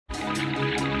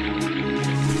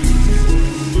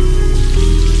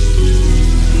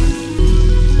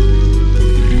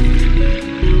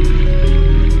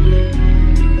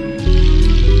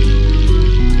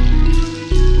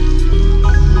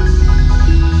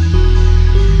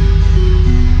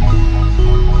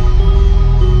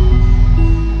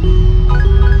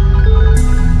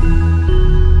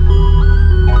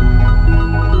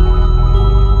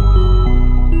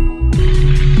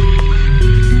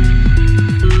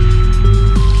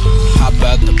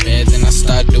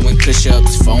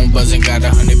and got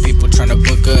 100 people tryna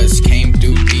book us. Came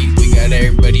through deep, we got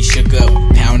everybody shook up.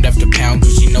 Pound after pound,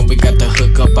 cause you know we got the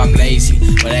hook up. I'm lazy,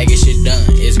 but I get shit done,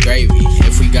 it's gravy.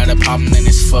 If we got a problem, then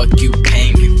it's fuck you,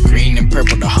 pay me. Green and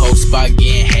purple, the whole spot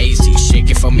getting hazy. Shake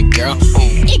it for me, girl,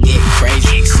 it get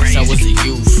crazy. Since I was a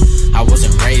youth, I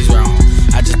wasn't raised wrong.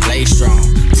 I just play strong,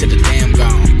 till the damn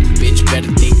gone. Bitch, better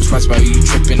think twice about who you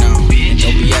trippin' on. And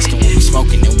don't be asking what we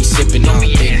smoking and we sippin' on.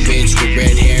 Big bitch with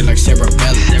red hair like Sarah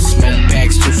Bella. Smoke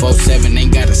packs 247,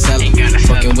 ain't gotta sell them.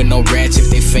 Fucking with no rats, if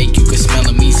they fake, you can smell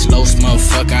them. Me slow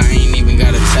motherfucker, I ain't even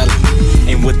gotta tell them.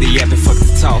 Ain't what they yappin', fuck the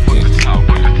talking.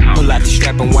 Pull out the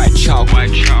strap and white chalk.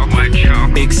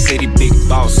 Big city, big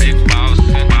boss.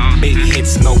 Big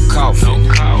hits, no coffin.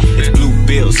 It's blue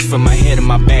bills from my head in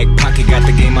my back pocket. Got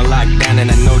the game on lockdown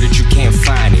and I know that you can't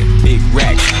find it. Big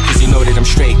racks, cause you know that I'm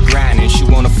straight grinding. She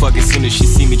wanna fuck as soon as she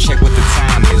see me, check what the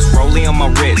time is. Rolling on my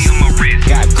wrist,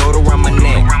 got gold around my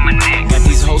neck. Got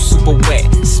these hoes super wet,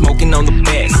 smoking on the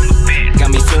best. Got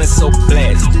me feeling so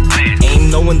blessed. Ain't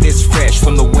no one this fresh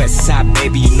from the west side,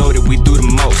 baby. You know that we do the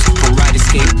most. From riding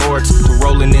skateboards to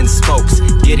rolling in spokes.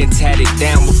 Getting tatted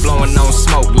down, we're blowing on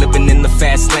smoke. Living in the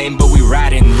fast lane, but we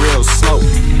riding real slow.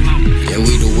 Yeah,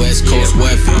 we the West Coast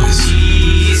weapons,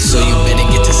 so you better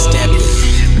get to stepping.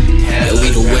 Yeah,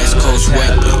 we the West Coast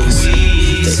weapons, the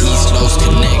East Coast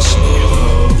connection.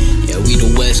 Yeah, we the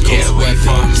West Coast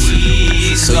weapons,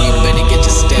 so you better get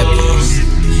to stepping.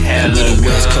 Yeah, we the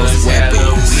West Coast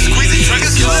weapons.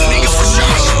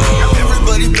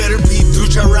 Everybody better be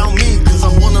trucha around me, cause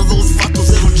I'm one of those vatos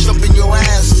that'll jump in your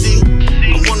ass, see?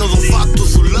 I'm one of those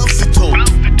vatos who loves it all.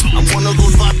 I'm one of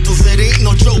those vatos that ain't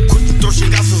no joke. Quick to throw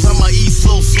chingazos on my east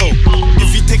slow.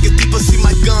 If you take it deeper, see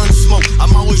my gun smoke.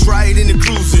 I'm always riding and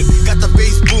cruising. Got the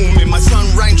bass booming, my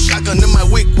son riding shotgun in my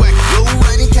wick whack. Low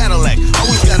riding Cadillac,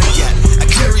 always got a gat. I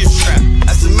carry a strap.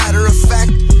 As a matter of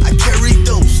fact, I carry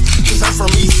those. Cause I'm from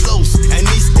East Los, and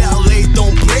East LA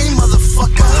don't play,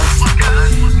 motherfucker.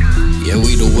 Yeah,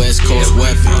 we the West Coast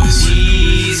weapons,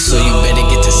 so you better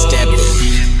get to stepping.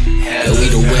 Yeah, we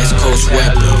the West Coast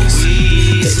weapons,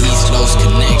 the East Coast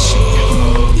connection.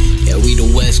 Yeah, we the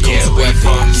West Coast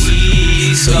weapons,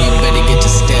 so you better get to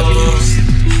stepping.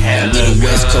 Yeah, we the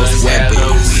West Coast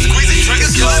weapons.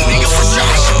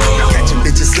 Catching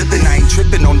bitches slipping, I ain't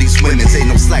tripping on these women. Ain't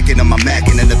no slacking on my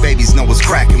mackin', and the babies know it's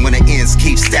cracking. When the ends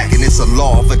keep stacking, it's a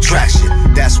law of attraction.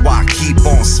 That's why I keep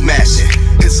on smashing.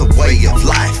 It's a way of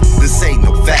life, this ain't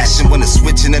no fashion. When it's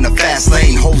switching in the fast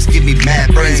lane, hoes give me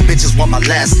mad brains. Bitches want my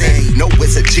last name, no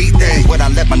it's a G thing. When I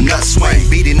let my nuts swing,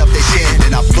 beating up their chin,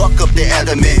 and I fuck up the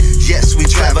element. Yes, we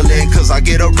traveling, cause I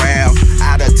get around.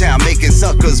 Out of town, making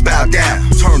suckers bow down.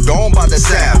 Turned on by the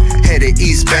sound, headed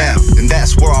eastbound, and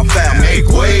that's where I'm found. Make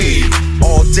way,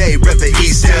 all day, reppin'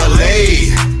 East LA.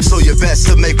 So you're best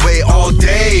to make way all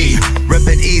day.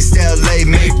 Reppin' East LA,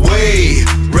 make way,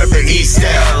 reppin' East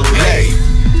LA.